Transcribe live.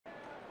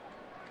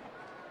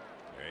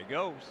he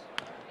goes.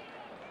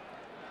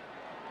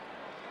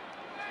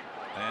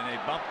 And they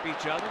bump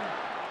each other.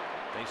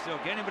 They still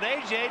get him, but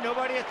AJ,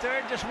 nobody at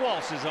third, just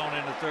waltzes on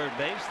into third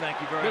base. Thank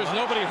you very much. There's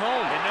nobody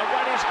home. And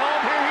nobody's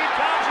home. Here he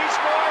comes. He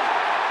scores.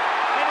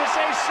 And it's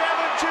a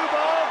 7-2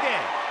 ball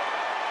game.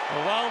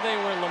 Well, while they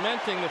were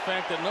lamenting the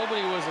fact that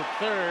nobody was at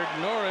third,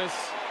 Norris,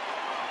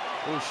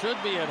 who should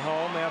be at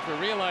home after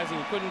realizing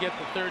he couldn't get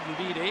the third and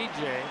beat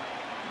AJ,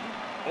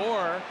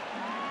 or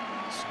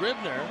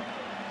Scribner,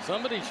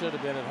 somebody should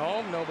have been at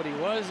home. Nobody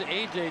was.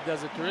 AJ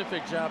does a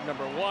terrific job,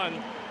 number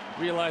one,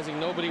 realizing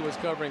nobody was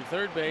covering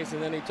third base,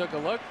 and then he took a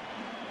look.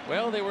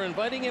 Well, they were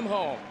inviting him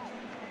home.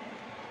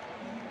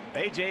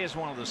 AJ is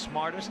one of the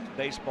smartest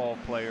baseball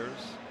players,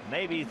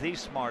 maybe the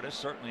smartest,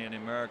 certainly in the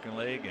American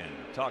League, and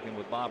talking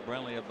with Bob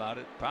Brenly about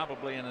it,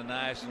 probably in the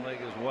National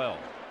League as well.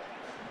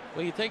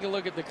 Well, you take a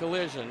look at the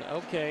collision.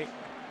 Okay,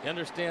 you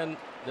understand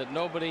that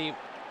nobody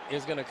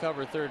is going to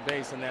cover third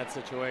base in that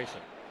situation,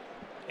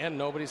 and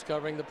nobody's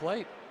covering the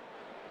plate.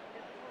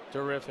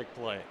 Terrific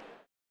play.